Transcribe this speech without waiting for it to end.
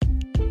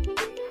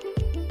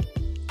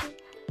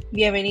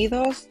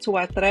Bienvenidos to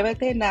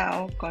Atrévete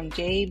Now con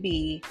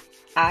JB,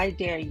 I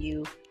Dare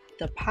You,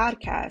 the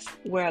podcast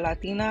where a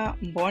Latina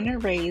born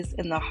and raised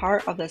in the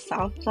heart of the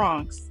South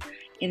Bronx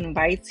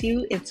invites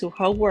you into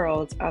her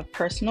world of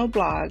personal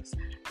blogs,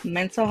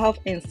 mental health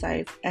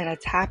insights, and a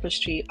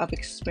tapestry of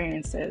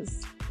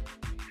experiences.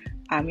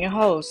 I'm your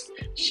host,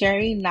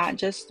 sharing not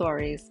just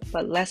stories,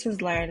 but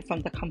lessons learned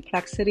from the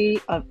complexity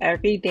of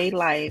everyday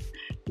life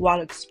while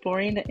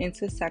exploring the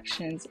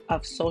intersections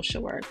of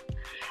social work.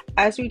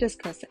 As we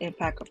discuss the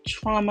impact of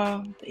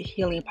trauma, the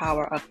healing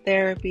power of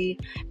therapy,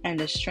 and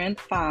the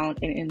strength found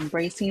in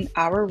embracing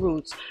our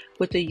roots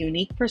with the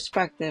unique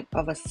perspective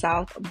of a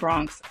South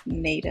Bronx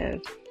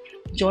native.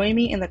 Join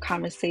me in the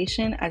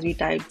conversation as we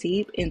dive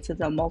deep into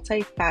the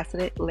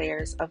multifaceted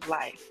layers of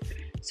life.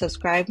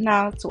 Subscribe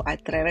now to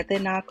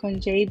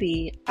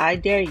AtréveteNoWconJb, I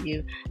Dare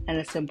You, and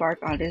let's embark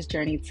on this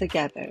journey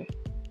together.